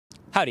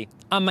Howdy,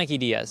 I'm Mikey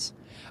Diaz.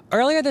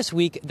 Earlier this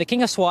week, the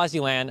King of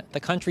Swaziland,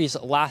 the country's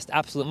last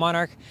absolute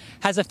monarch,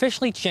 has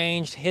officially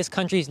changed his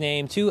country's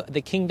name to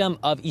the Kingdom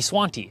of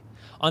E010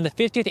 on the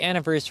 50th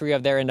anniversary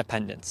of their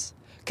independence.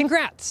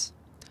 Congrats!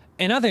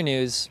 In other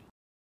news,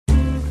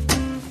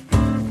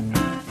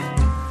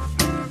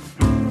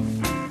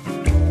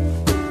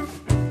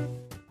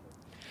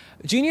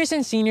 juniors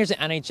and seniors at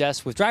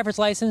NHS with driver's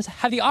license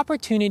have the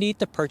opportunity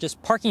to purchase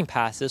parking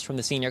passes from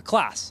the senior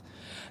class.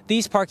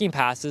 These parking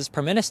passes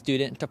permit a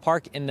student to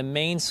park in the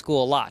main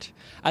school lot,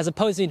 as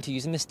opposed to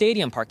using the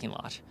stadium parking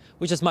lot,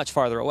 which is much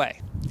farther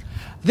away.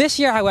 This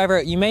year,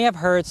 however, you may have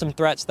heard some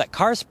threats that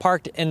cars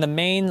parked in the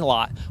main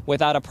lot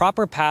without a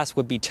proper pass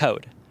would be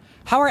towed.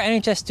 How are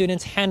NHS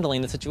students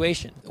handling the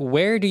situation?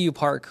 Where do you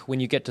park when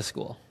you get to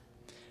school?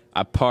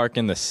 I park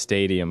in the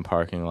stadium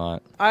parking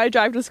lot. I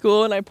drive to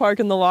school and I park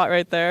in the lot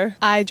right there.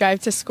 I drive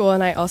to school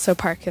and I also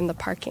park in the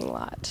parking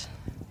lot.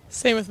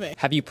 Same with me.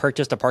 Have you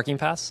purchased a parking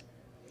pass?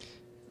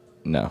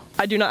 No.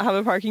 I do not have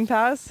a parking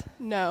pass.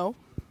 No.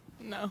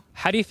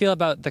 How do you feel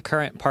about the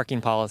current parking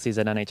policies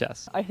at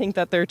NHS? I think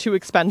that they're too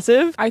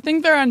expensive. I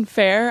think they're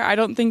unfair. I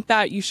don't think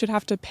that you should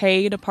have to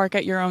pay to park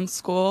at your own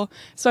school,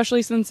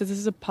 especially since this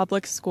is a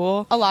public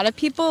school. A lot of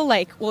people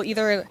will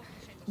either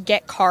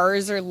get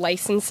cars or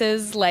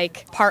licenses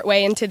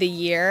partway into the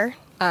year.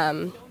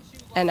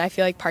 And I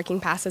feel like parking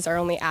passes are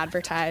only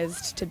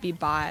advertised to be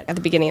bought at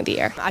the beginning of the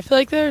year. I feel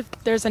like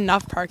there's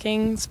enough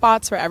parking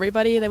spots for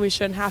everybody that we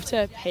shouldn't have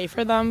to pay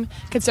for them,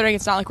 considering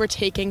it's not like we're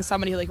taking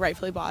somebody who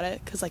rightfully bought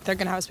it, because they're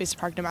going to have a space to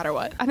park no matter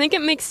what. I think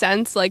it makes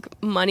sense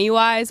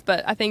money-wise,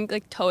 but I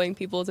think towing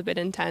people is a bit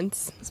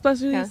intense.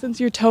 Especially since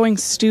you're towing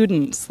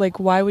students.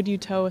 Why would you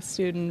tow a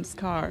student's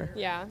car?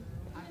 Yeah.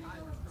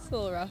 A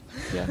little rough.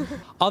 Yeah.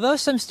 Although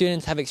some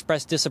students have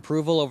expressed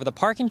disapproval over the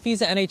parking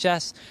fees at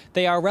NHS,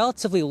 they are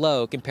relatively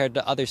low compared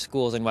to other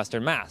schools in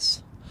Western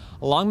Mass.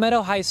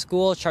 Longmeadow High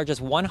School charges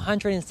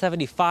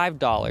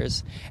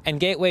 $175 and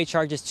Gateway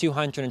charges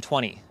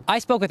 $220. I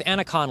spoke with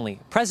Anna Connolly,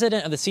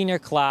 president of the senior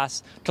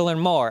class, to learn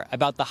more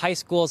about the high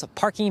school's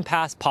parking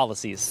pass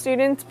policies.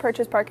 Students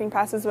purchase parking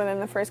passes within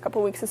the first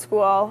couple weeks of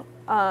school.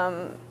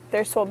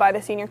 They're sold by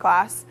the senior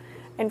class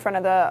in front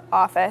of the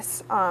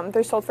office.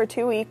 They're sold for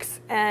 2 weeks,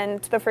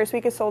 and the first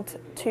week is sold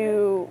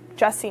to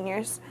just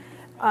seniors,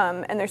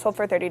 and they're sold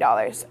for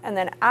 $30. And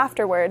then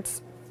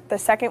afterwards, the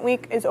second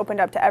week is opened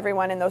up to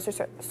everyone, and those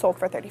are sold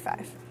for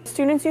 $35.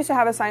 Students used to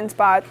have assigned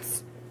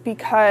spots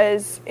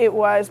because it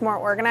was more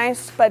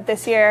organized, but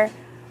this year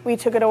we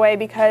took it away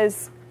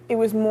because it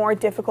was more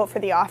difficult for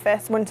the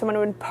office when someone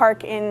would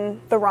park in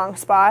the wrong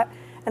spot,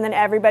 and then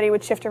everybody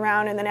would shift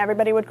around, and then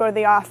everybody would go to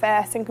the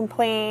office and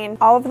complain.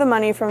 All of the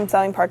money from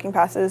selling parking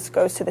passes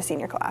goes to the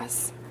senior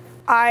class.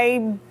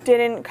 I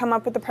didn't come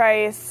up with the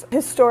price.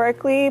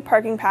 Historically,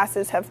 parking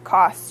passes have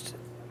cost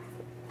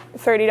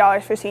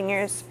 $30 for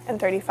seniors and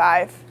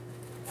 $35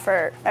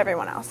 for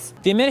everyone else.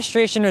 The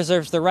administration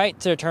reserves the right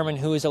to determine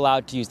who is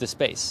allowed to use the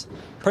space.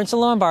 Principal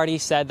Lombardi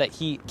said that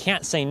he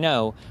can't say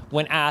no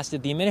when asked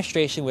if the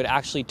administration would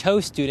actually tow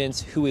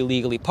students who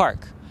illegally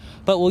park,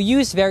 but will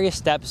use various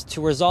steps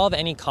to resolve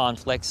any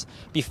conflicts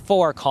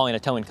before calling a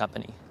towing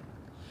company.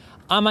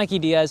 I'm Mikey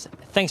Diaz.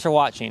 Thanks for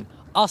watching.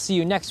 I'll see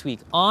you next week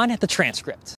on The Transcript.